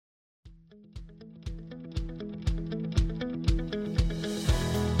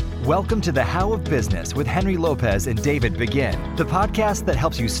Welcome to the How of Business with Henry Lopez and David Begin, the podcast that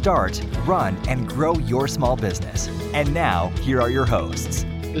helps you start, run, and grow your small business. And now, here are your hosts.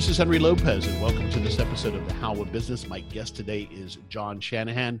 This is Henry Lopez, and welcome to this episode of the How of Business. My guest today is Jon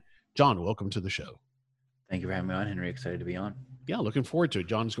Shanahan. Jon, welcome to the show. Thank you for having me on, Henry. Excited to be on. Yeah, looking forward to it.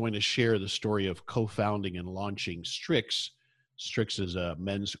 Jon's going to share the story of co-founding and launching Stryx. Stryx is a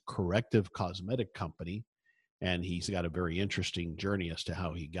men's corrective cosmetic company, and he's got a very interesting journey as to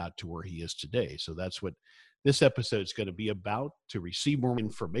how he got to where he is today. So that's what this episode is going to be about. To receive more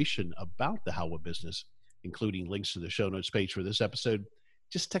information about the How of Business, including links to the show notes page for this episode,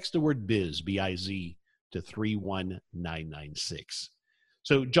 just text the word biz, B-I-Z, to 31996.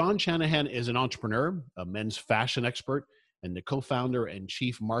 So Jon Shanahan is an entrepreneur, a men's fashion expert, and the co-founder and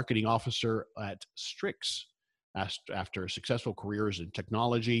chief marketing officer at Stryx. After successful careers in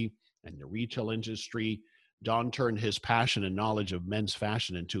technology and the retail industry, Jon turned his passion and knowledge of men's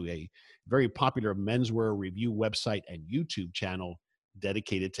fashion into a very popular menswear review website and YouTube channel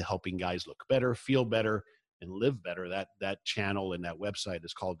dedicated to helping guys look better, feel better, and live better. That channel and that website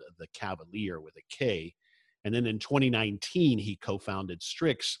is called The Cavalier with a K. And then in 2019, he co-founded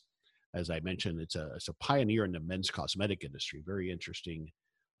Stryx. As I mentioned, it's a pioneer in the men's cosmetic industry. Very interesting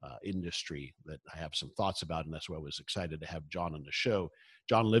industry that I have some thoughts about, and that's why I was excited to have Jon on the show.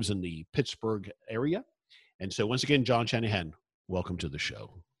 Jon lives in the Pittsburgh area. And so once again, Jon Shanahan, welcome to the show.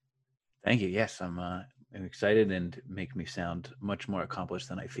 Thank you. Yes, I'm excited, and make me sound much more accomplished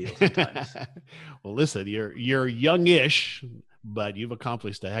than I feel sometimes. Well, listen, you're youngish, but you've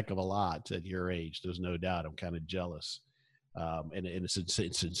accomplished a heck of a lot at your age. There's no doubt. I'm kind of jealous. And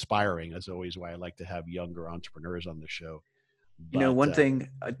it's inspiring. That's always why I like to have younger entrepreneurs on the show. But, one thing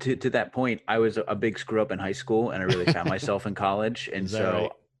to that point, I was a big screw up in high school, and I really found myself in college. And so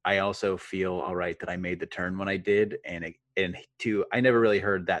right? I also feel all right that I made the turn when I did. I never really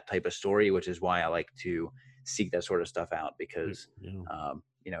heard that type of story, which is why I like to seek that sort of stuff out, because,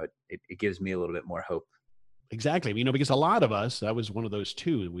 it gives me a little bit more hope. Exactly. Because a lot of us, I was one of those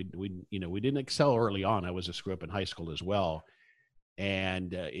too. We didn't excel early on. I was a screw up in high school as well.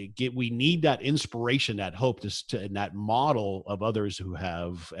 And we need that inspiration, that hope, and that model of others who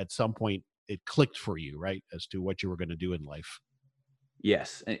have at some point it clicked for you, right, as to what you were going to do in life.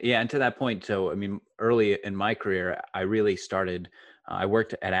 Yes. Yeah. And to that point, so, early in my career, I really started, I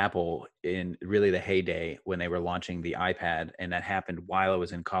worked at Apple in really the heyday when they were launching the iPad, and that happened while I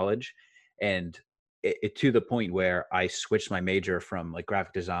was in college. And it to the point where I switched my major from like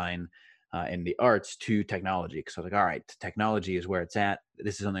graphic design and the arts to technology. Because I was like, all right, technology is where it's at.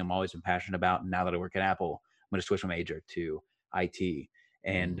 This is something I'm always been passionate about. And now that I work at Apple, I'm going to switch my major to IT.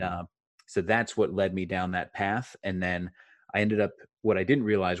 And so that's what led me down that path. And then I ended up, what I didn't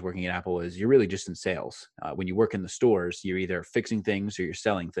realize working at Apple is you're really just in sales. When you work in the stores, you're either fixing things or you're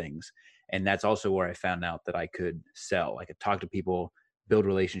selling things. And that's also where I found out that I could sell. I could talk to people, build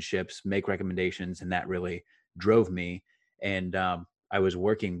relationships, make recommendations, and that really drove me. And I was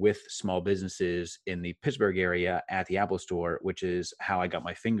working with small businesses in the Pittsburgh area at the Apple Store, which is how I got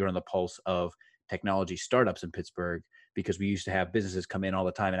my finger on the pulse of technology startups in Pittsburgh, because we used to have businesses come in all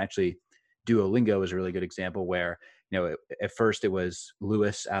the time. And actually, Duolingo is a really good example where, at first it was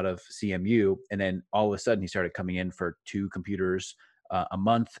Lewis out of CMU, and then all of a sudden he started coming in for 2 computers a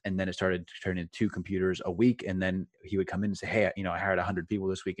month, and then it started to turn into 2 computers a week, and then he would come in and say, hey, I hired 100 people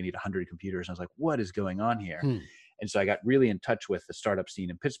this week and need 100 computers. And I was like, what is going on here? And so I got really in touch with the startup scene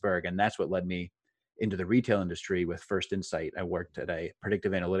in Pittsburgh, and that's what led me into the retail industry with First Insight. I worked at a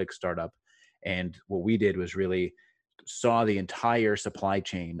predictive analytics startup, and what we did was really saw the entire supply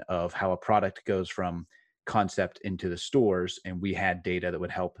chain of how a product goes from concept into the stores. And we had data that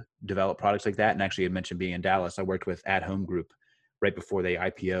would help develop products like that. And actually, I mentioned being in Dallas, I worked with At Home Group right before they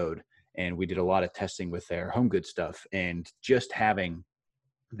IPO'd, and we did a lot of testing with their home goods stuff. And just having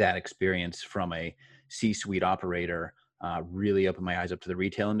that experience from a C-suite operator really opened my eyes up to the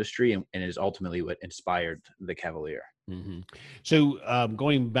retail industry, and is ultimately what inspired the Cavalier. Mm-hmm. So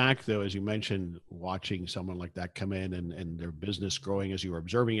going back, though, as you mentioned, watching someone like that come in and their business growing as you were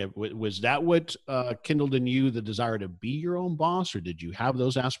observing it, was that what kindled in you the desire to be your own boss, or did you have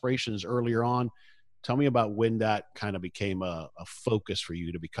those aspirations earlier on? Tell me about when that kind of became a focus for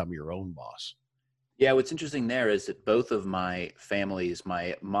you to become your own boss. Yeah, what's interesting there is that both of my families,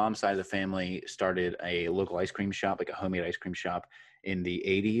 my mom's side of the family started a local ice cream shop, like a homemade ice cream shop in the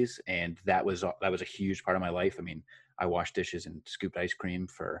 80s. And that was a huge part of my life. I washed dishes and scooped ice cream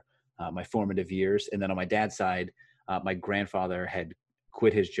for my formative years. And then on my dad's side, my grandfather had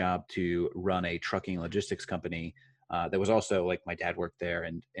quit his job to run a trucking logistics company that was also, like, my dad worked there.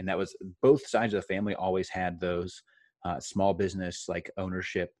 And that was, both sides of the family always had those small business like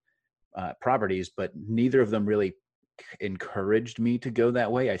ownership properties, but neither of them really encouraged me to go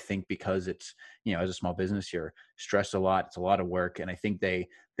that way. I think because it's, as a small business, you're stressed a lot. It's a lot of work. And I think they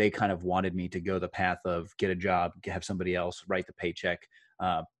kind of wanted me to go the path of get a job, have somebody else write the paycheck.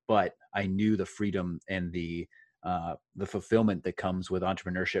 But I knew the freedom and the fulfillment that comes with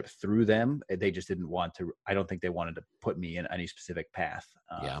entrepreneurship through them. They just didn't want to, I don't think they wanted to put me in any specific path.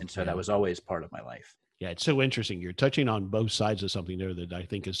 And so that was always part of my life. Yeah, it's so interesting. You're touching on both sides of something there that I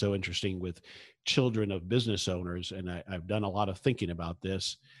think is so interesting with children of business owners. And I've done a lot of thinking about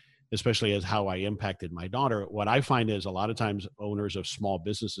this, especially as how I impacted my daughter. What I find is a lot of times owners of small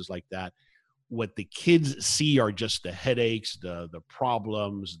businesses like that, what the kids see are just the headaches, the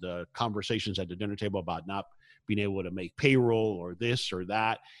problems, the conversations at the dinner table about not being able to make payroll or this or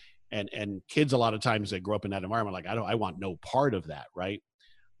that. And kids a lot of times that grow up in that environment, like, I want no part of that, right?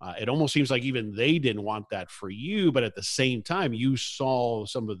 It almost seems like even they didn't want that for you, but at the same time, you saw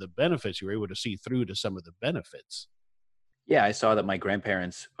some of the benefits. You were able to see through to some of the benefits. Yeah, I saw that my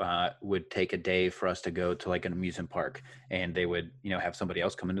grandparents would take a day for us to go to like an amusement park, and they would, have somebody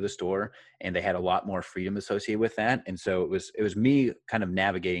else come into the store, and they had a lot more freedom associated with that. And so it was me kind of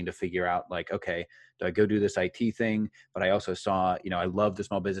navigating to figure out like, okay, do I go do this IT thing? But I also saw, I love the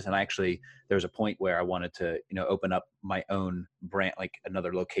small business, and there was a point where I wanted to, open up my own brand, like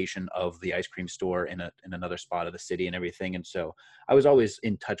another location of the ice cream store in another spot of the city and everything. And so I was always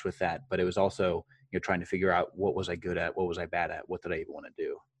in touch with that, but it was also trying to figure out what was I good at, what was I bad at, what did I even want to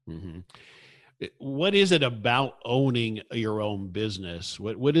do. Mm-hmm. What is it about owning your own business?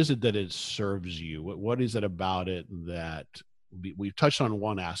 What is it that it serves you? What is it about it that we've touched on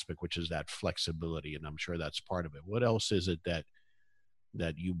one aspect, which is that flexibility, and I'm sure that's part of it. What else is it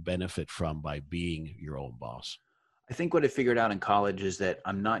that you benefit from by being your own boss? I think what I figured out in college is that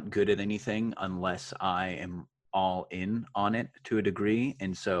I'm not good at anything unless I am all in on it to a degree.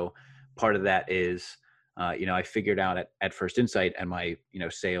 And so part of that is, I figured out at First Insight and my,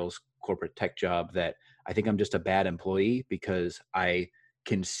 sales corporate tech job that I think I'm just a bad employee because I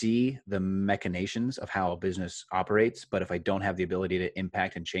can see the machinations of how a business operates. But if I don't have the ability to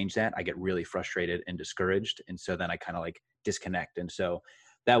impact and change that, I get really frustrated and discouraged. And so then I kind of like disconnect. And so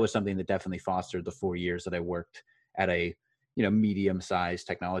that was something that definitely fostered the 4 years that I worked at a, medium-sized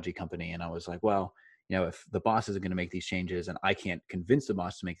technology company. And I was like, well, if the boss isn't going to make these changes and I can't convince the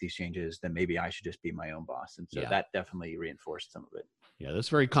boss to make these changes, then maybe I should just be my own boss. And so that definitely reinforced some of it. Yeah, that's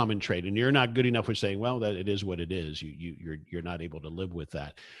a very common trait. And you're not good enough for saying, well, that it is what it is. You're not able to live with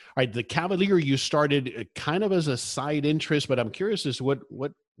that. All right. The Cavalier, you started kind of as a side interest, but I'm curious as to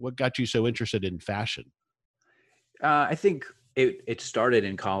what got you so interested in fashion? I think it started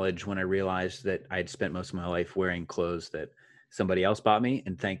in college when I realized that I'd spent most of my life wearing clothes that somebody else bought me,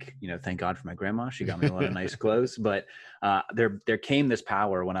 and thank God for my grandma. She got me a lot of nice clothes, but there came this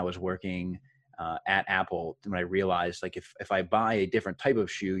power when I was working at Apple, when I realized like if I buy a different type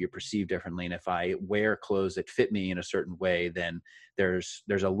of shoe, you're perceived differently. And if I wear clothes that fit me in a certain way, then there's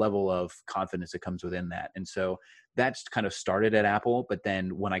a level of confidence that comes within that. And so that's kind of started at Apple. But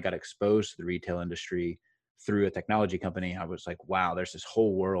then when I got exposed to the retail industry through a technology company, I was like, wow, there's this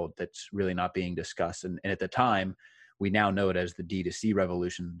whole world that's really not being discussed. And at the time, we now know it as the D2C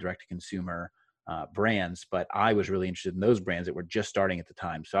revolution, direct to consumer brands, but I was really interested in those brands that were just starting at the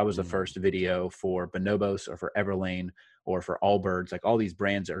time. So I was the first video for Bonobos or for Everlane or for Allbirds. Like all these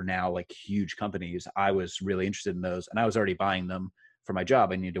brands are now like huge companies. I was really interested in those, and I was already buying them for my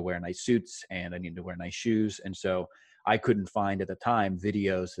job. I needed to wear nice suits and I needed to wear nice shoes. And so I couldn't find at the time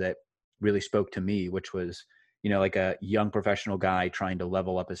videos that really spoke to me, which was, like a young professional guy trying to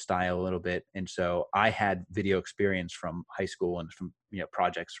level up his style a little bit. And so I had video experience from high school and from,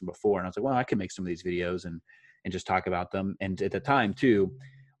 projects from before. And I was like, well, I can make some of these videos and just talk about them. And at the time too,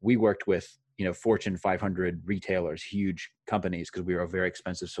 we worked with, Fortune 500 retailers, huge companies, because we were a very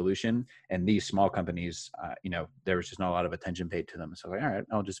expensive solution. And these small companies, there was just not a lot of attention paid to them. So I was like, all right,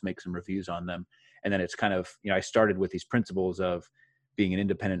 I'll just make some reviews on them. And then it's kind of, I started with these principles of being an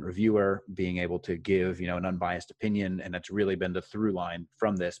independent reviewer, being able to give, an unbiased opinion. And that's really been the through line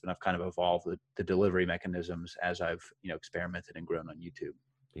from this. But I've kind of evolved the delivery mechanisms as I've, experimented and grown on YouTube.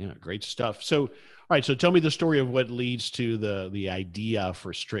 Yeah, great stuff. So, all right. So tell me the story of what leads to the idea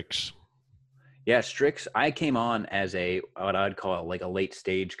for Stryx. Yeah, Stryx, I came on as what I'd call like a late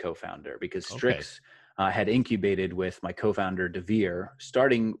stage co-founder, because Stryx had incubated with my co-founder, Devere,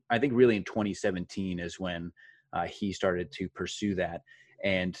 starting, I think really in 2017 is when he started to pursue that.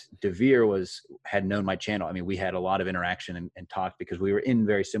 And Devere had known my channel. I mean, we had a lot of interaction and talk because we were in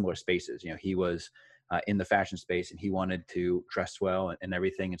very similar spaces. He was in the fashion space and he wanted to dress well and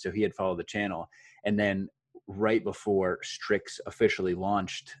everything. And so he had followed the channel. And then right before Stryx officially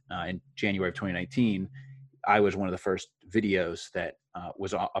launched in January of 2019, I was one of the first videos that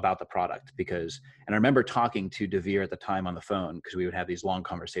was about the product and I remember talking to Devere at the time on the phone because we would have these long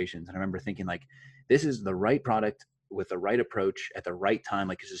conversations. And I remember thinking like, this is the right product with the right approach at the right time.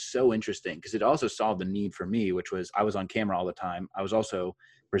 Like, this is so interesting because it also solved the need for me, which was I was on camera all the time. I was also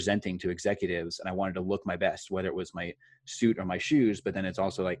presenting to executives and I wanted to look my best, whether it was my suit or my shoes. But then it's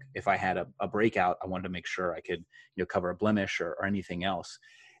also like, if I had a breakout, I wanted to make sure I could, cover a blemish or anything else.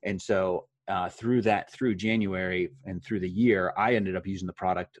 And so through January and through the year, I ended up using the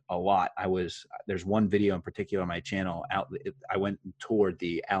product a lot. There's one video in particular on my channel I went and toured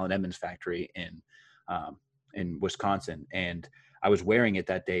the Allen Edmonds factory in Wisconsin. And I was wearing it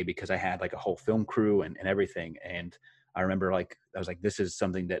that day because I had like a whole film crew and everything. And I remember I was like, this is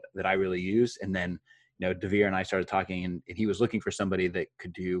something that I really use. And then, Devere and I started talking and he was looking for somebody that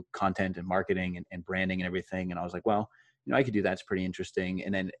could do content and marketing and branding and everything. And I was like, well, I could do that. It's pretty interesting.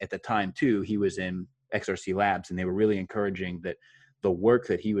 And then at the time too, he was in XRC Labs and they were really encouraging that the work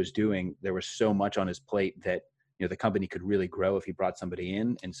that he was doing, there was so much on his plate that, the company could really grow if he brought somebody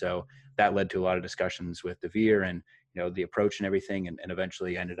in. And so that led to a lot of discussions with Devere and, the approach and everything. And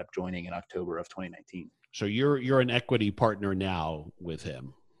eventually I ended up joining in October of 2019. So you're an equity partner now with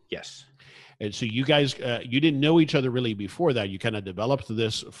him. Yes. And so you guys, you didn't know each other really before that. You kind of developed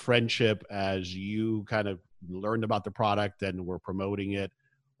this friendship as you kind of learned about the product and were promoting it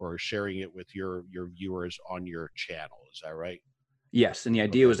or sharing it with your viewers on your channel. Is that right? Yes. And the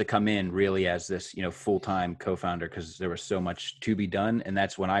idea was to come in really as this, full-time co-founder because there was so much to be done. And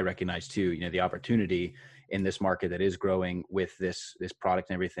that's when I recognized too, the opportunity in this market that is growing with this product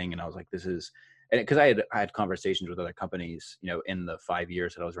and everything. And I was like, this is, because I had conversations with other companies, in the 5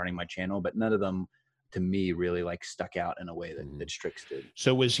 years that I was running my channel, but none of them to me really stuck out in a way that Stryx did.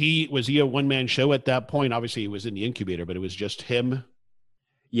 So was he a one-man show at that point? Obviously he was in the incubator, but it was just him.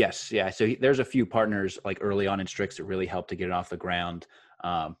 Yes. Yeah. So there's a few partners early on in Stryx that really helped to get it off the ground.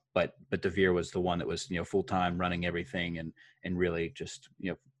 But Devere was the one that was, full-time running everything and really just,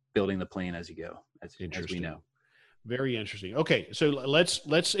 building the plane as you go, as we know. Very interesting. Okay. So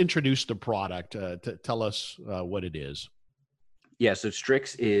let's introduce the product. Tell us what it is. Yeah. So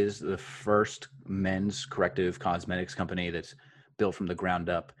Stryx is the first men's corrective cosmetics company that's built from the ground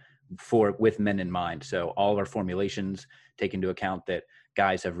up with men in mind. So all of our formulations take into account that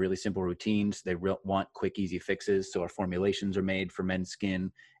guys have really simple routines. They want quick, easy fixes. So our formulations are made for men's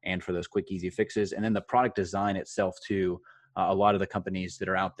skin and for those quick, easy fixes. And then the product design itself too, a lot of the companies that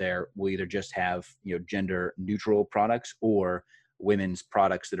are out there will either just have, gender neutral products or women's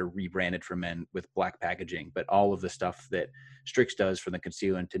products that are rebranded for men with black packaging. But all of the stuff that Stryx does for the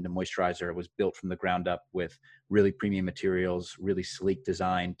concealer and tinted moisturizer was built from the ground up with really premium materials, really sleek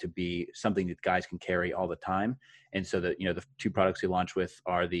design to be something that guys can carry all the time. And so the two products we launch with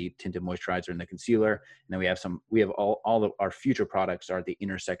are the tinted moisturizer and the concealer. And then we have all of our future products are at the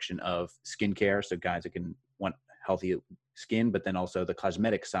intersection of skincare. So guys that can want healthy skin, but then also the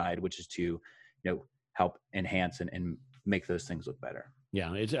cosmetic side, which is to, help enhance and make those things look better.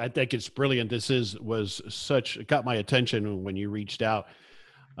 Yeah, I think it's brilliant. It got my attention when you reached out,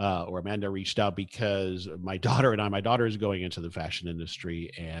 or Amanda reached out, because my daughter is going into the fashion industry.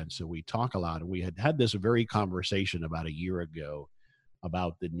 And so we talk a lot, and we had this very conversation about a year ago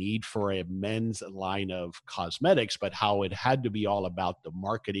about the need for a men's line of cosmetics, but how it had to be all about the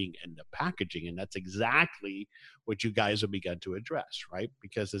marketing and the packaging. And that's exactly what you guys have begun to address, right?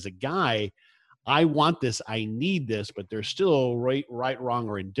 Because as a guy, I want this, I need this, but there's still right, wrong,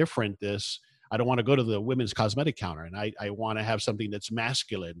 or indifferent this. I don't want to go to the women's cosmetic counter, and I want to have something that's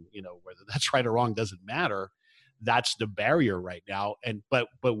masculine, whether that's right or wrong doesn't matter. That's the barrier right now. But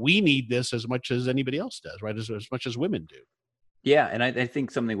we need this as much as anybody else does, right? As much as women do. Yeah. And I think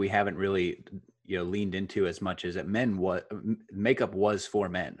something we haven't really, leaned into as much is that makeup was for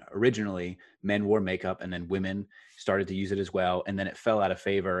men. Originally, men wore makeup and then women started to use it as well. And then it fell out of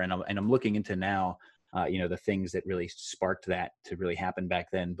favor. And I'm looking into now, the things that really sparked that to really happen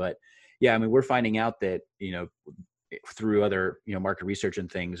back then. But yeah, I mean, we're finding out that, through other, market research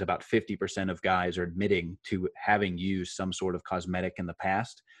and things, about 50% of guys are admitting to having used some sort of cosmetic in the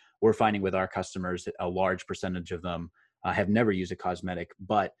past. We're finding with our customers that a large percentage of them have never used a cosmetic,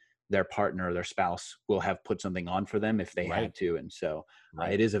 but their partner or their spouse will have put something on for them if they had to. And so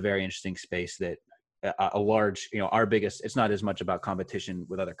it is a very interesting space that a large, our biggest, it's not as much about competition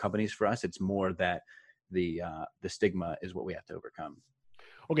with other companies for us. It's more that the stigma is what we have to overcome.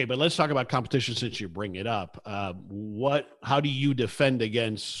 Okay, but let's talk about competition since you bring it up. How do you defend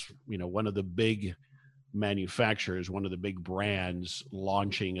against, one of the big manufacturers, one of the big brands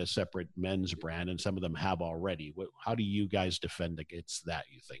launching a separate men's brand, and some of them have already. How do you guys defend against that,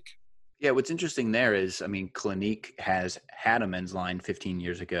 you think? Yeah, what's interesting there is, I mean, Clinique has had a men's line 15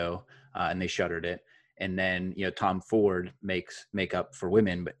 years ago, and they shuttered it. And then, Tom Ford makes makeup for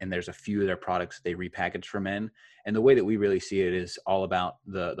women, and there's a few of their products they repackage for men. And the way that we really see it is all about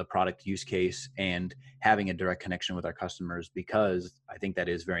the product use case and having a direct connection with our customers, because I think that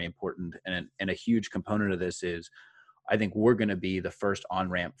is very important. And a huge component of this is, I think we're going to be the first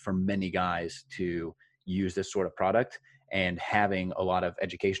on-ramp for many guys to use this sort of product, and having a lot of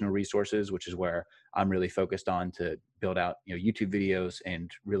educational resources, which is where I'm really focused on to build out, YouTube videos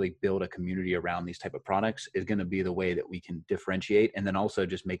and really build a community around these type of products, is going to be the way that we can differentiate. And then also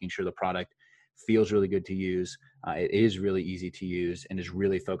just making sure the product feels really good to use. It is really easy to use, and is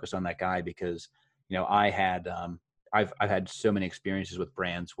really focused on that guy, because, I've had so many experiences with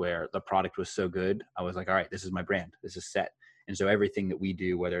brands where the product was so good, I was like, all right, this is my brand, this is set. And so everything that we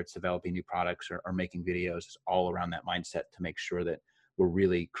do, whether it's developing new products or making videos, is all around that mindset to make sure that we're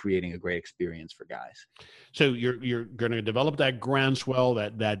really creating a great experience for guys. So you're going to develop that groundswell,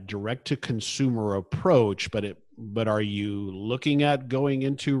 that direct to consumer approach, but are you looking at going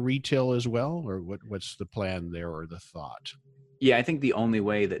into retail as well, or what's the plan there, or the thought? Yeah, I think the only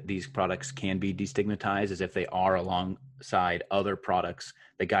way that these products can be destigmatized is if they are alongside other products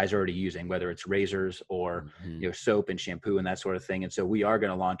that guys are already using, whether it's razors or soap and shampoo and that sort of thing. And so we are going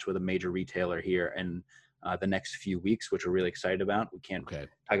to launch with a major retailer here in the next few weeks, which we're really excited about. We can't talk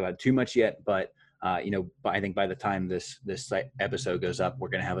about it too much yet, but I think by the time this episode goes up, we're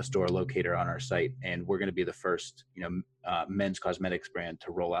going to have a store locator on our site, and we're going to be the first men's cosmetics brand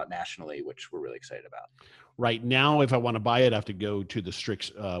to roll out nationally, which we're really excited about. Right now, if I want to buy it, I have to go to the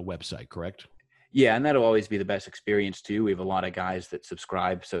Stryx website, correct? Yeah, and that'll always be the best experience too. We have a lot of guys that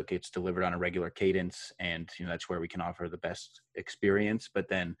subscribe, so it gets delivered on a regular cadence, and that's where we can offer the best experience. But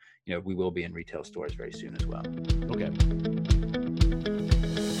then, we will be in retail stores very soon as well. Okay.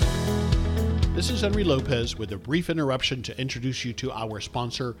 This is Henry Lopez with a brief interruption to introduce you to our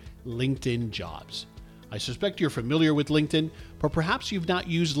sponsor, LinkedIn Jobs. I suspect you're familiar with LinkedIn, but perhaps you've not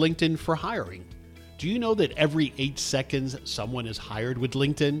used LinkedIn for hiring. Do you know that every 8 seconds someone is hired with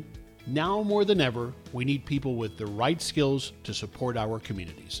LinkedIn? Now more than ever, we need people with the right skills to support our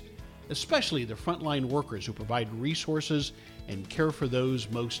communities, especially the frontline workers who provide resources and care for those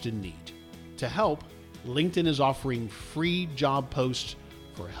most in need. To help, LinkedIn is offering free job posts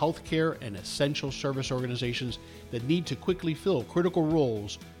for healthcare and essential service organizations that need to quickly fill critical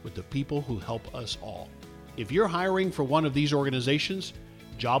roles with the people who help us all. If you're hiring for one of these organizations,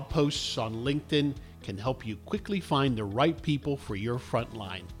 job posts on LinkedIn can help you quickly find the right people for your front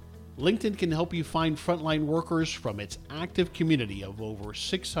line. LinkedIn can help you find frontline workers from its active community of over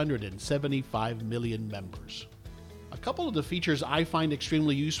 675 million members. A couple of the features I find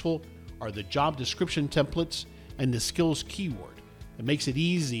extremely useful are the job description templates and the skills keyword. It makes it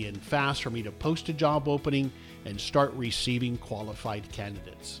easy and fast for me to post a job opening and start receiving qualified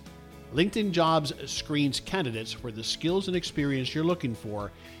candidates. LinkedIn Jobs screens candidates for the skills and experience you're looking for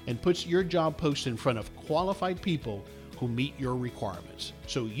and puts your job post in front of qualified people who meet your requirements,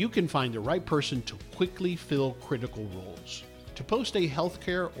 so you can find the right person to quickly fill critical roles. To post a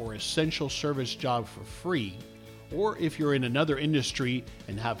healthcare or essential service job for free, or if you're in another industry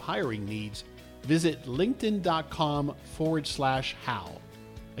and have hiring needs, visit linkedin.com/how.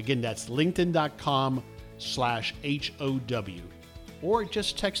 Again, that's linkedin.com/HOW. Or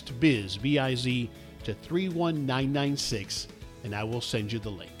just text BIZ to 31996 and I will send you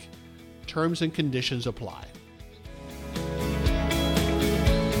the link. Terms and conditions apply.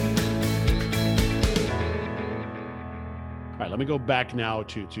 All right, let me go back now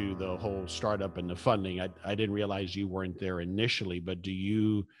to the whole startup and the funding. I didn't realize you weren't there initially, but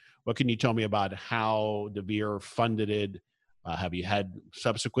what can you tell me about how Devere funded it? Have you had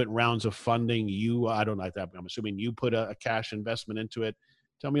subsequent rounds of funding? I'm assuming you put a cash investment into it.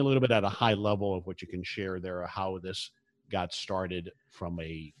 Tell me a little bit at a high level of what you can share there, how this got started from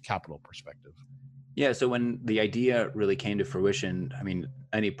a capital perspective. Yeah, so when the idea really came to fruition, I mean,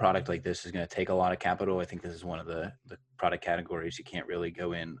 any product like this is going to take a lot of capital. I think this is one of the product categories you can't really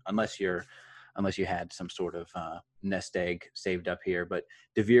go in unless you had some sort of nest egg saved up here. But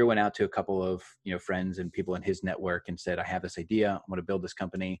Devere went out to a couple of friends and people in his network and said, I have this idea, I'm going to build this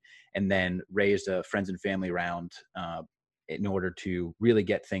company, and then raised a friends and family round in order to really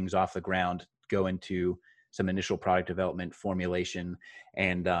get things off the ground, go into some initial product development, formulation,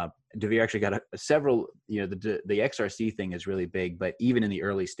 and Devere actually got several. The XRC thing is really big, but even in the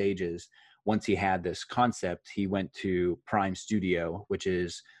early stages, once he had this concept, he went to Prime Studio, which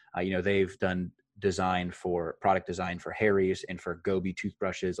is they've done product design for Harry's and for Gobi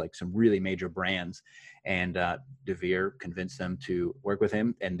toothbrushes, like some really major brands. And Devere convinced them to work with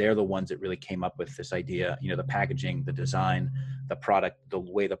him. And they're the ones that really came up with this idea, the packaging, the design, the product, the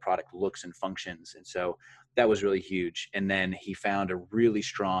way the product looks and functions. And so that was really huge. And then he found a really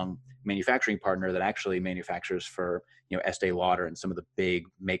strong manufacturing partner that actually manufactures for, Estee Lauder and some of the big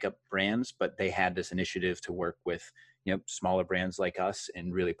makeup brands, but they had this initiative to work with, smaller brands like us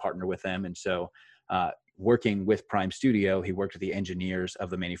and really partner with them. And so working with Prime Studio, he worked with the engineers of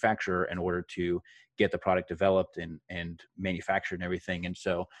the manufacturer in order to get the product developed and manufactured and everything. And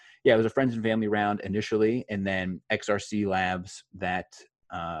so, yeah, it was a friends and family round initially, and then XRC Labs, that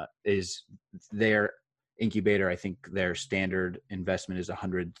is their incubator. I think their standard investment is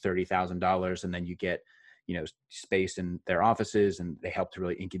 $130,000, and then you get, space in their offices, and they help to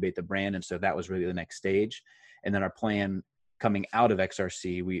really incubate the brand. And so that was really the next stage. And then our plan coming out of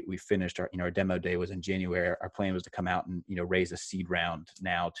XRC, we finished our demo day was in January. Our plan was to come out and, raise a seed round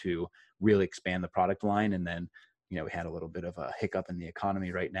now to really expand the product line. And then, we had a little bit of a hiccup in the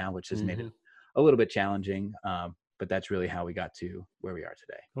economy right now, which has made it a little bit challenging. But that's really how we got to where we are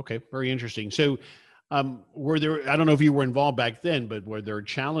today. Okay. Very interesting. So, were there, I don't know if you were involved back then, but were there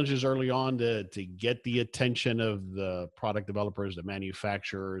challenges early on to get the attention of the product developers, the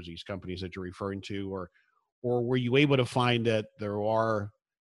manufacturers, these companies that you're referring to, or were you able to find that there are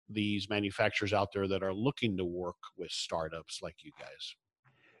these manufacturers out there that are looking to work with startups like you guys?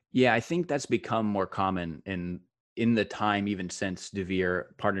 Yeah, I think that's become more common in the time, even since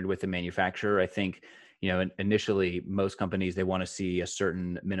Devere partnered with the manufacturer. I think, initially most companies, they want to see a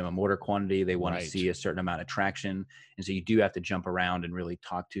certain minimum order quantity. They want to see a certain amount of traction. And so you do have to jump around and really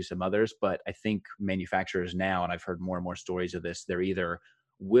talk to some others. But I think manufacturers now, and I've heard more and more stories of this, they're either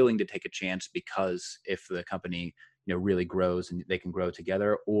willing to take a chance because if the company, really grows and they can grow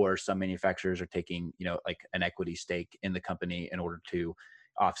together, or some manufacturers are taking, like an equity stake in the company in order to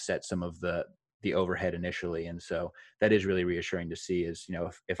offset some of the overhead initially. And so that is really reassuring to see is,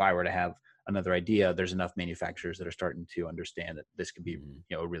 if I were to have another idea, there's enough manufacturers that are starting to understand that this could be,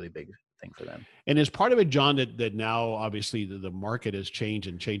 a really big thing for them. And as part of it, John, that now obviously the market has changed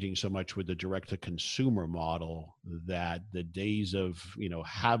and changing so much with the direct to consumer model that the days of,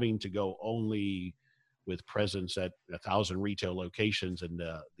 having to go only with presence at 1,000 retail locations and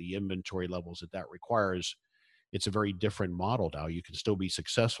the inventory levels that requires, it's a very different model now. You can still be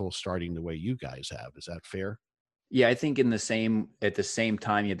successful starting the way you guys have. Is that fair? Yeah, I think at the same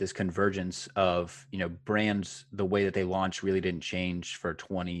time, you had this convergence of, brands, the way that they launch really didn't change for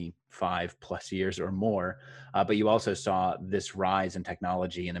 25 plus years or more. But you also saw this rise in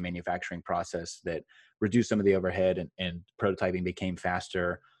technology in the manufacturing process that reduced some of the overhead, and prototyping became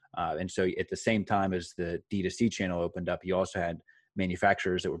faster. And so at the same time as the D2C channel opened up, you also had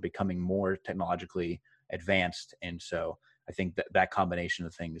manufacturers that were becoming more technologically advanced. And so I think that combination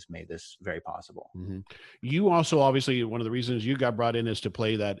of things made this very possible. Mm-hmm. You also, obviously, one of the reasons you got brought in is to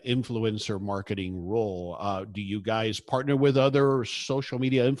play that influencer marketing role. Do you guys partner with other social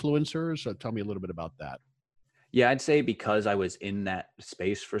media influencers? Tell me a little bit about that. Yeah, I'd say because I was in that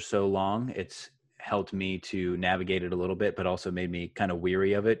space for so long, it's helped me to navigate it a little bit, but also made me kind of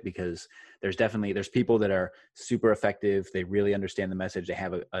weary of it, because there's people that are super effective. They really understand the message. They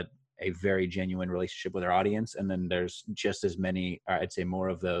have a very genuine relationship with their audience. And then there's just as many, or I'd say more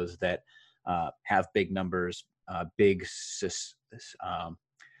of those that have big numbers,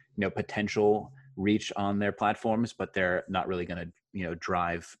 potential reach on their platforms, but they're not really going to,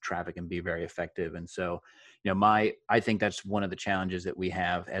 drive traffic and be very effective. And so, I think that's one of the challenges that we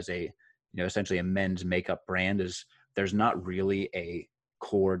have as a, essentially a men's makeup brand, is there's not really a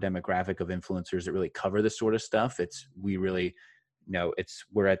core demographic of influencers that really cover this sort of stuff.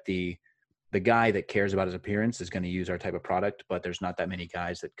 We're at the guy that cares about his appearance is going to use our type of product, but there's not that many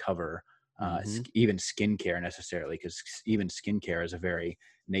guys that cover even skincare necessarily, because even skincare is a very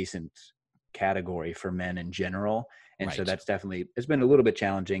nascent category for men in general. And so that's it's been a little bit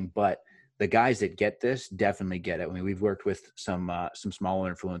challenging, but the guys that get this definitely get it. I mean, we've worked with some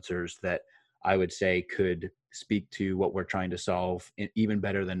smaller influencers that I would say could speak to what we're trying to solve even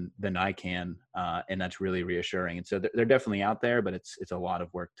better than I can. And that's really reassuring. And so they're definitely out there, but it's a lot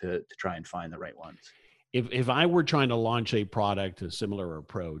of work to try and find the right ones. If I were trying to launch a product, a similar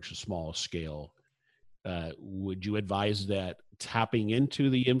approach, a small scale, would you advise that tapping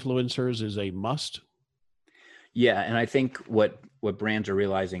into the influencers is a must? Yeah. And I think what brands are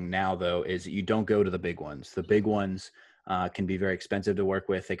realizing now, though, is you don't go to the big ones. The big ones can be very expensive to work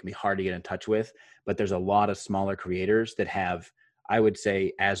with. They can be hard to get in touch with, but there's a lot of smaller creators that have, I would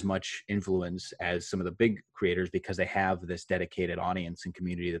say, as much influence as some of the big creators because they have this dedicated audience and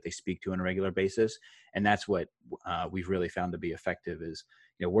community that they speak to on a regular basis. And that's what we've really found to be effective is,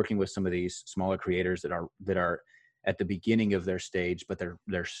 working with some of these smaller creators that are at the beginning of their stage, but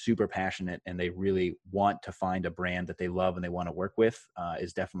they're super passionate and they really want to find a brand that they love and they want to work with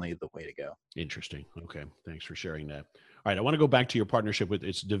is definitely the way to go. Interesting. Okay. Thanks for sharing that. All right. I want to go back to your partnership with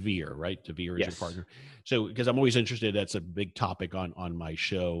it's Devere, right? Devere is your Yes. partner. So, because I'm always interested, that's a big topic on my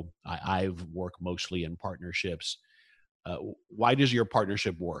show. I've worked mostly in partnerships. Why does your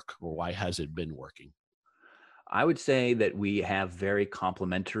partnership work, or why has it been working? I would say that we have very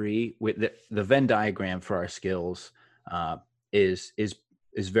complementary with the Venn diagram for our skills uh, is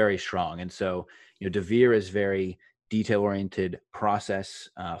very strong, and so Devere is very detail oriented, process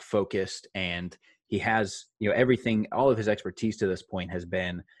focused, and he has everything. All of his expertise to this point has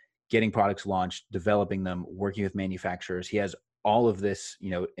been getting products launched, developing them, working with manufacturers. He has all of this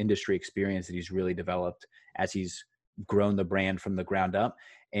industry experience that he's really developed as he's grown the brand from the ground up.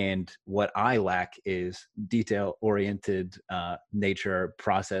 And what I lack is detail oriented nature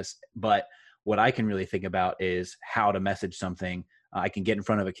process. But what I can really think about is how to message something. I can get in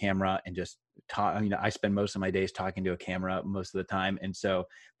front of a camera and just talk. I spend most of my days talking to a camera most of the time. And so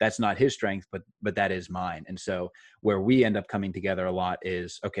that's not his strength, but that is mine. And so where we end up coming together a lot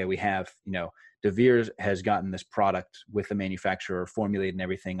is, okay, we have, DeVere has gotten this product with the manufacturer formulated and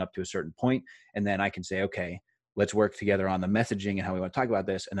everything up to a certain point. And then I can say, okay, let's work together on the messaging and how we want to talk about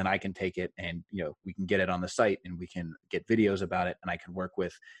this. And then I can take it and, we can get it on the site and we can get videos about it. And I can work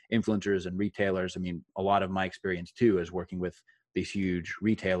with influencers and retailers. I mean, a lot of my experience too is working with these huge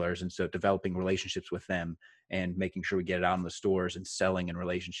retailers. And so developing relationships with them and making sure we get it out in the stores and selling in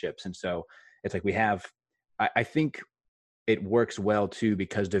relationships. And so it's like I think it works well too,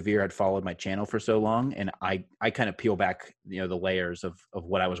 because Devere had followed my channel for so long and I kind of peel back, the layers of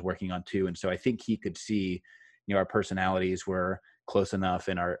what I was working on too. And so I think he could see, our personalities were close enough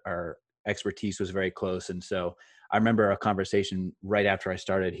and our expertise was very close. And so I remember a conversation right after I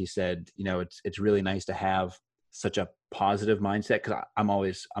started, he said, it's really nice to have such a positive mindset. Cause I'm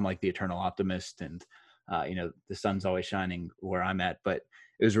like the eternal optimist and, the sun's always shining where I'm at, but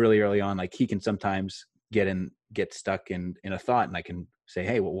it was really early on. Like he can sometimes get stuck in a thought and I can say,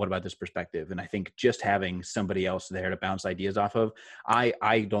 hey, well, what about this perspective? And I think just having somebody else there to bounce ideas off of,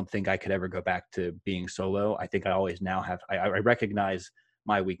 I don't think I could ever go back to being solo. I think I always now have, I recognize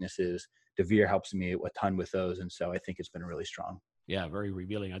my weaknesses. Devere helps me a ton with those. And so I think it's been really strong. Yeah, very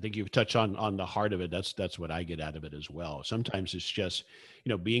revealing. I think you've touched on the heart of it. That's what I get out of it as well. Sometimes it's just,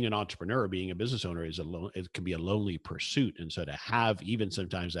 being an entrepreneur, being a business owner it can be a lonely pursuit. And so to have even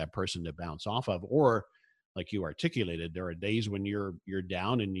sometimes that person to bounce off of, or like you articulated, there are days when you're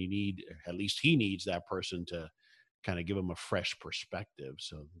down and you need, at least he needs that person to kind of give him a fresh perspective.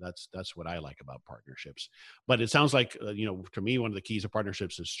 So that's what I like about partnerships. But it sounds like, to me, one of the keys of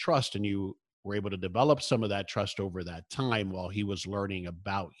partnerships is trust, and you were able to develop some of that trust over that time while he was learning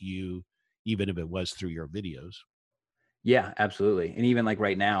about you, even if it was through your videos. Yeah, absolutely. And even like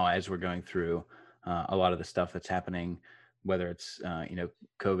right now, as we're going through a lot of the stuff that's happening, whether it's,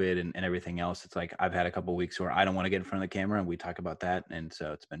 COVID and everything else, it's like, I've had a couple of weeks where I don't want to get in front of the camera and we talk about that. And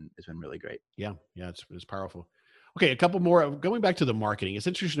so it's been really great. Yeah. Yeah. It's powerful. Okay. A couple more going back to the marketing. It's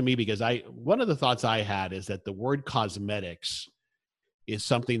interesting to me because one of the thoughts I had is that the word cosmetics is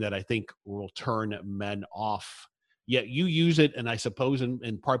something that I think will turn men off. Yet you use it, and I suppose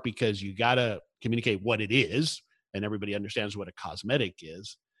in part because you got to communicate what it is, and everybody understands what a cosmetic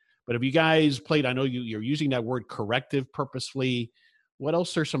is. But have you guys played? I know you're using that word corrective purposefully. What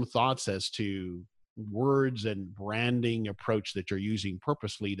else are some thoughts as to words and branding approach that you're using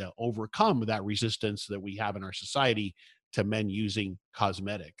purposely to overcome that resistance that we have in our society to men using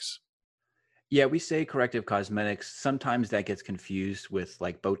cosmetics? Yeah, we say corrective cosmetics. Sometimes that gets confused with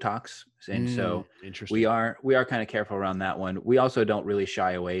like Botox. And so we Interesting. are kind of careful around that one. We also don't really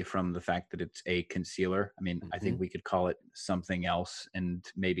shy away from the fact that it's a concealer. I mean, I Mhm. think we could call it something else and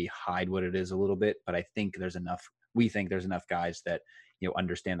maybe hide what it is a little bit, but I think we think there's enough guys that,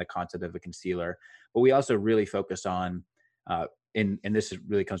 understand the concept of a concealer. But we also really focus on and this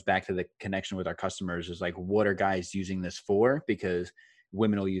really comes back to the connection with our customers is like, what are guys using this for? Because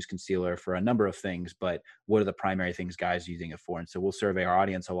women will use concealer for a number of things, but what are the primary things guys are using it for? And so we'll survey our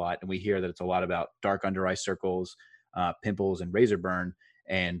audience a lot, and we hear that it's a lot about dark under eye circles, pimples, and razor burn.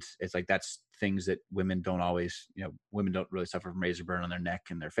 And it's like that's things that women don't always, women don't really suffer from razor burn on their neck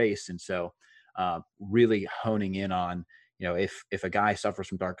and their face. And so, really honing in on, if a guy suffers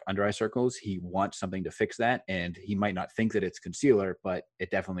from dark under eye circles, he wants something to fix that, and he might not think that it's concealer, but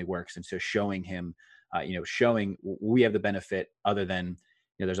it definitely works. And so showing him showing we have the benefit other than,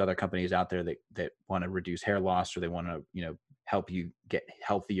 there's other companies out there that want to reduce hair loss, or they want to, help you get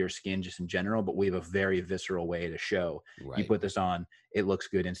healthier skin just in general. But we have a very visceral way to show you Right. put this on, it looks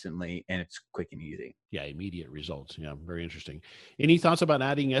good instantly, and it's quick and easy. Yeah, immediate results. Yeah, very interesting. Any thoughts about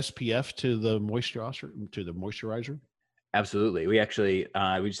adding SPF to the moisturizer? Absolutely. We actually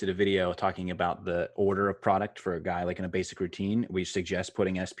we just did a video talking about the order of product for a guy like in a basic routine. We suggest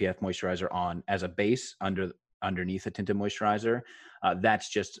putting SPF moisturizer on as a base underneath a tinted moisturizer. That's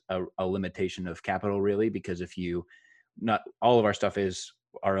just a limitation of capital, really, because if you not all of our stuff is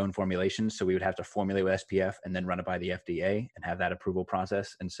our own formulation, so we would have to formulate with SPF and then run it by the FDA and have that approval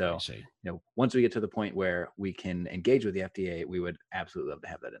process. And I so, see. once we get to the point where we can engage with the FDA, we would absolutely love to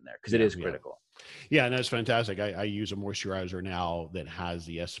have that in there because it Yeah, is yeah. critical. Yeah, and that's fantastic. I use a moisturizer now that has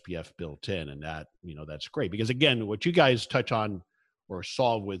the SPF built in, and that's great because again, what you guys touch on or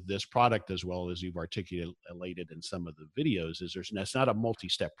solve with this product, as well as you've articulated in some of the videos, is it's not a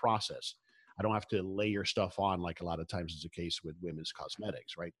multi-step process. I don't have to layer stuff on like a lot of times is the case with women's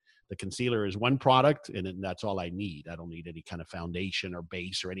cosmetics, right? The concealer is one product, and that's all I need. I don't need any kind of foundation or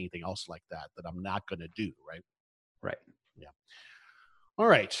base or anything else like that I'm not going to do, right? Right. Yeah. All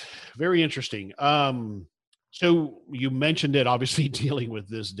right. Very interesting. So you mentioned it, obviously dealing with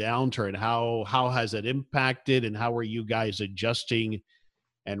this downturn. How has it impacted, and how are you guys adjusting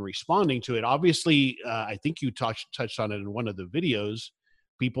and responding to it? Obviously, I think you touched on it in one of the videos.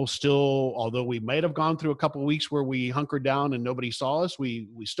 People still, although we might have gone through a couple of weeks where we hunkered down and nobody saw us, we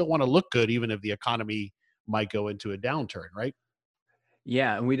still want to look good, even if the economy might go into a downturn, right?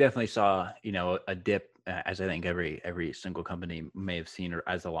 Yeah, and we definitely saw, a dip, as I think every single company may have seen, or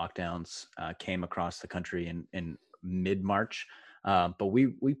as the lockdowns came across the country in mid March. But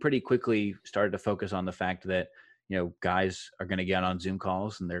we pretty quickly started to focus on the fact that, guys are going to get on Zoom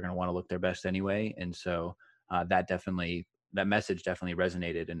calls and they're going to want to look their best anyway. And so that message definitely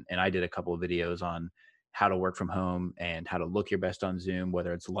resonated. And I did a couple of videos on how to work from home and how to look your best on Zoom,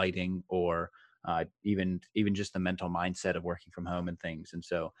 whether it's lighting or even just the mental mindset of working from home and things. And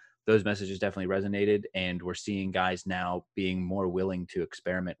so those messages definitely resonated, and we're seeing guys now being more willing to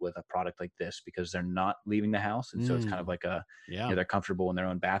experiment with a product like this because they're not leaving the house, and so it's kind of Mm, like yeah. they're comfortable in their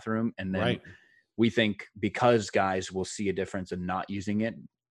own bathroom. And then Right. we think because guys will see a difference in not using it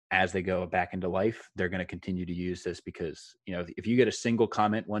as they go back into life, they're going to continue to use this because, if you get a single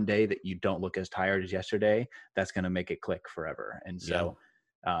comment one day that you don't look as tired as yesterday, that's going to make it click forever. And Yeah. so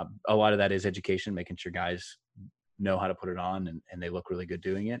a lot of that is education, making sure guys know how to put it on and they look really good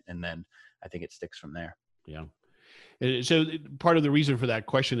doing it. And then I think it sticks from there. Yeah. So part of the reason for that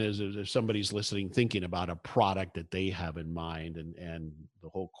question is if somebody's listening, thinking about a product that they have in mind, and the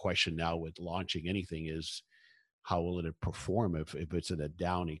whole question now with launching anything is how will it perform if it's in a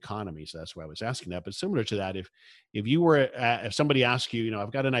down economy? So that's why I was asking that. But similar to that, if somebody asks you,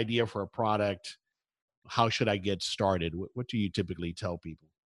 I've got an idea for a product, how should I get started? What do you typically tell people?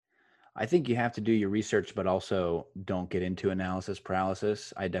 I think you have to do your research, but also don't get into analysis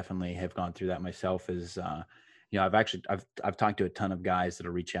paralysis. I definitely have gone through that myself. I've talked to a ton of guys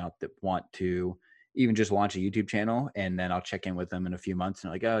that'll reach out that want to even just launch a YouTube channel, and then I'll check in with them in a few months and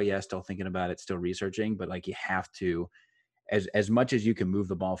they're like, oh yeah, still thinking about it, still researching. But like, you have to, as much as you can move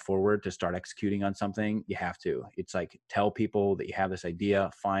the ball forward to start executing on something, you have to. It's like, tell people that you have this idea,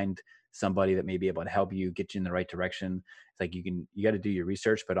 find somebody that may be able to help you get you in the right direction. It's like you got to do your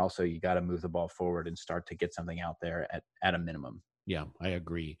research, but also you got to move the ball forward and start to get something out there at a minimum. Yeah, I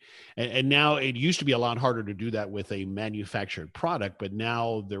agree. And now it used to be a lot harder to do that with a manufactured product, but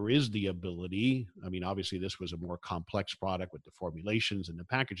now there is the ability. I mean, obviously, this was a more complex product with the formulations and the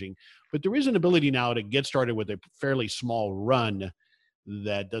packaging, but there is an ability now to get started with a fairly small run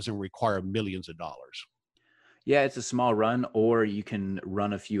that doesn't require millions of dollars. Yeah, it's a small run, or you can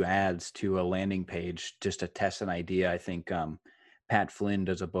run a few ads to a landing page just to test an idea. I think Pat Flynn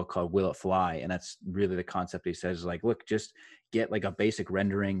does a book called Will It Fly? And that's really the concept. He says, like, look, just get like a basic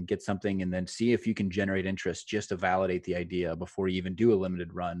rendering, get something, and then see if you can generate interest just to validate the idea before you even do a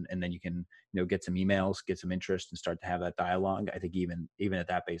limited run. And then you can, get some emails, get some interest, and start to have that dialogue. I think even at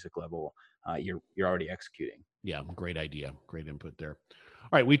that basic level, you're already executing. Yeah, great idea. Great input there.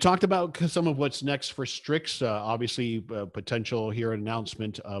 All right, we talked about some of what's next for Stryx. Obviously, potential here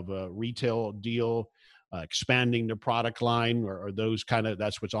announcement of a retail deal, expanding the product line, or those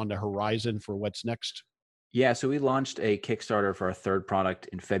that's what's on the horizon for what's next. Yeah, so we launched a Kickstarter for our third product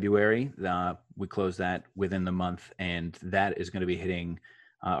in February. We closed that within the month, and that is going to be hitting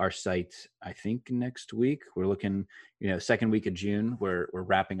our site, I think, next week. We're looking, second week of June. We're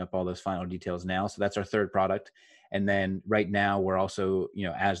wrapping up all those final details now. So that's our third product. And then right now we're also,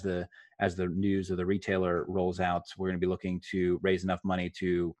 as the news of the retailer rolls out, we're going to be looking to raise enough money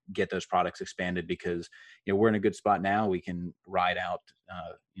to get those products expanded, because we're in a good spot now. We can ride out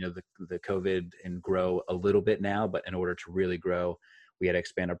the COVID and grow a little bit now, but in order to really grow, we had to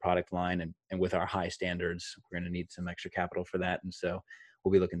expand our product line, and with our high standards, we're going to need some extra capital for that. And so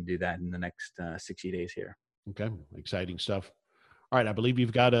we'll be looking to do that in the next 60 days here. Okay, exciting stuff. All right, I believe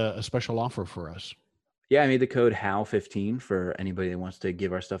you've got a special offer for us. Yeah, I made the code HAL15 for anybody that wants to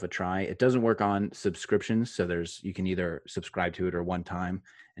give our stuff a try. It doesn't work on subscriptions, so you can either subscribe to it or one time.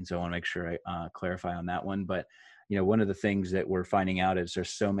 And so I want to make sure I clarify on that one. But one of the things that we're finding out is there's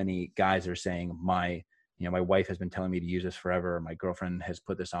so many guys that are saying my wife has been telling me to use this forever. My girlfriend has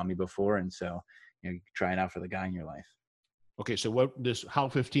put this on me before, and so try it out for the guy in your life. Okay, so what this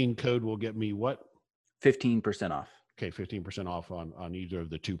HAL15 code will get me what? 15% off. Okay, 15% off on either of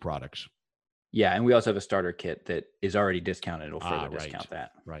the two products. Yeah, and we also have a starter kit that is already discounted. It'll further discount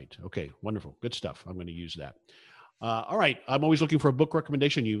that. Right. Okay, wonderful. Good stuff. I'm going to use that. All right. I'm always looking for a book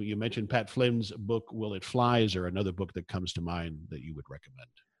recommendation. You mentioned Pat Flynn's book, Will It Fly? Is there another book that comes to mind that you would recommend?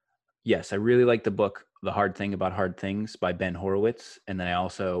 Yes, I really like the book, The Hard Thing About Hard Things by Ben Horowitz. And then I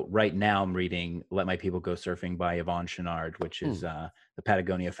also, right now, I'm reading Let My People Go Surfing by Jon Shanahan, which is the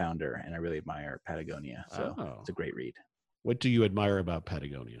Patagonia founder. And I really admire Patagonia. So it's a great read. What do you admire about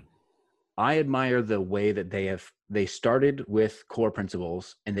Patagonia? I admire the way that they started with core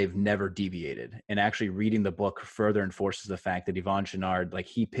principles and they've never deviated. And actually reading the book further enforces the fact that Jon Shanahan,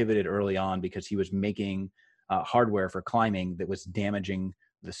 he pivoted early on because he was making hardware for climbing that was damaging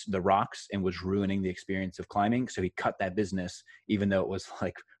the rocks and was ruining the experience of climbing. So he cut that business, even though it was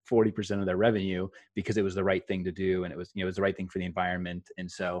 40% of their revenue, because it was the right thing to do. And it was the right thing for the environment.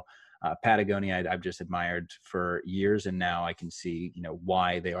 And so Patagonia, I've just admired for years, and now I can see,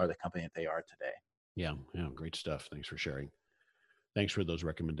 why they are the company that they are today. Yeah, great stuff. Thanks for sharing. Thanks for those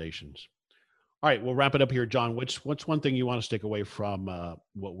recommendations. All right, we'll wrap it up here, John. What's one thing you want to take away from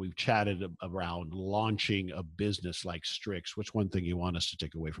what we've chatted around launching a business like Stryx? What's one thing you want us to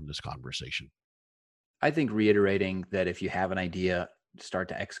take away from this conversation? I think reiterating that if you have an idea, start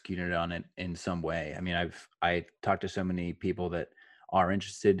to execute it on it in some way. I mean, I talked to so many people that are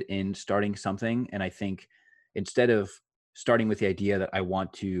interested in starting something. And I think instead of starting with the idea that I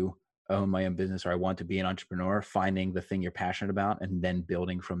want to own my own business or I want to be an entrepreneur, finding the thing you're passionate about and then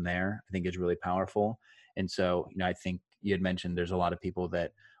building from there, I think is really powerful. And so, I think you had mentioned there's a lot of people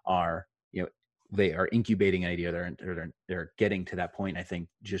that are, they are incubating an idea, they're getting to that point. I think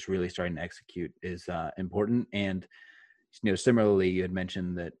just really starting to execute is important. And similarly, you had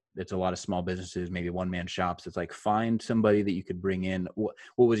mentioned that it's a lot of small businesses, maybe one-man shops. It's find somebody that you could bring in. What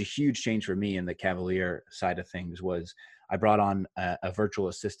was a huge change for me in the Cavalier side of things was I brought on a virtual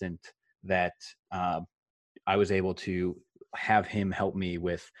assistant that I was able to have him help me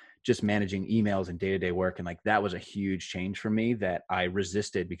with just managing emails and day-to-day work. And that was a huge change for me that I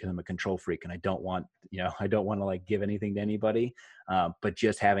resisted because I'm a control freak and I don't want to give anything to anybody. But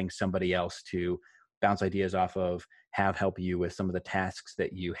just having somebody else to bounce ideas off of, have help you with some of the tasks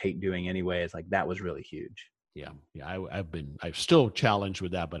that you hate doing anyway, is that was really huge. Yeah. I've still challenged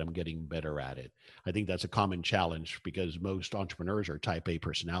with that, but I'm getting better at it. I think that's a common challenge because most entrepreneurs are type A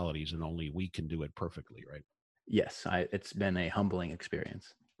personalities and only we can do it perfectly, right? Yes. It's been a humbling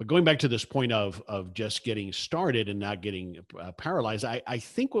experience. But going back to this point of just getting started and not getting paralyzed, I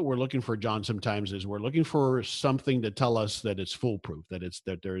think what we're looking for, John, sometimes is we're looking for something to tell us that it's foolproof,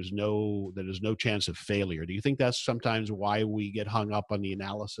 that there is no chance of failure. Do you think that's sometimes why we get hung up on the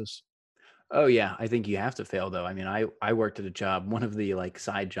analysis? Oh yeah, I think you have to fail though. I mean, I worked at a job. One of the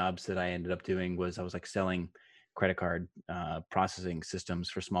side jobs that I ended up doing was I was selling credit card processing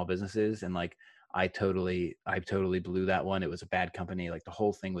systems for small businesses, and I totally blew that one. It was a bad company. The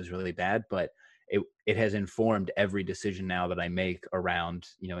whole thing was really bad, but it has informed every decision now that I make around,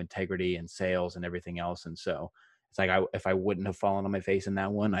 integrity and sales and everything else. And so it's if I wouldn't have fallen on my face in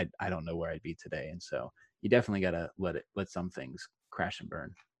that one, I don't know where I'd be today. And so you definitely got to let some things crash and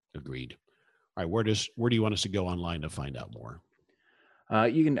burn. Agreed. All right. Where do you want us to go online to find out more?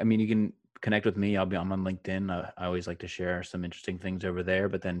 You can connect with me. I'm on LinkedIn. I always like to share some interesting things over there,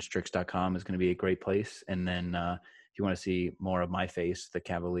 but then Stryx.com is going to be a great place. And then if you want to see more of my face, the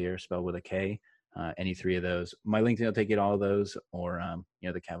Cavalier spelled with a K, any three of those, my LinkedIn will take you to all of those, or,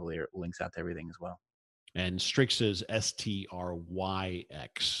 the Cavalier links out to everything as well. And Stryx is Stryx.com.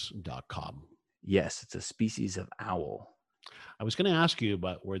 Yes. It's a species of owl. I was going to ask you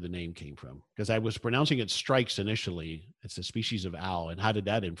about where the name came from because I was pronouncing it Stryx initially. It's a species of owl. And how did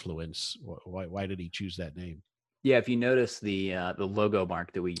that influence? Why did he choose that name? Yeah, if you notice the logo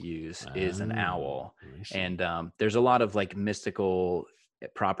mark that we use is an Oh, owl, I see. and there's a lot of like mystical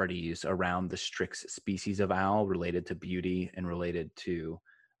properties around the Strix species of owl related to beauty and related to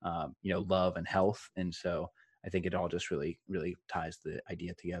love and health, and so I think it all just really ties the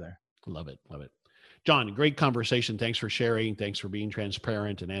idea together. Love it. Love it. Jon, great conversation. Thanks for sharing. Thanks for being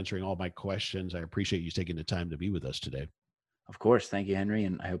transparent and answering all my questions. I appreciate you taking the time to be with us today. Of course, thank you, Henry,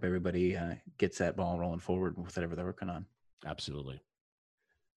 and I hope everybody gets that ball rolling forward with whatever they're working on. Absolutely.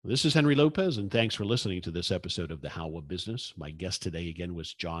 This is Henry Lopez, and thanks for listening to this episode of The How of Business. My guest today again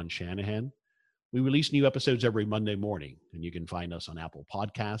was Jon Shanahan. We release new episodes every Monday morning, and you can find us on Apple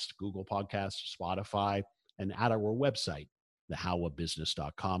Podcasts, Google Podcasts, Spotify, and at our website,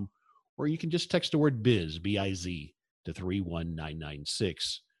 thehowofbusiness.com, or you can just text the word biz, B-I-Z, to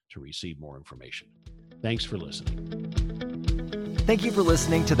 31996 to receive more information. Thanks for listening. Thank you for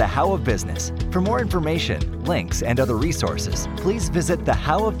listening to The How of Business. For more information, links, and other resources, please visit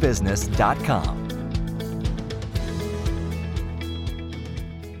thehowofbusiness.com.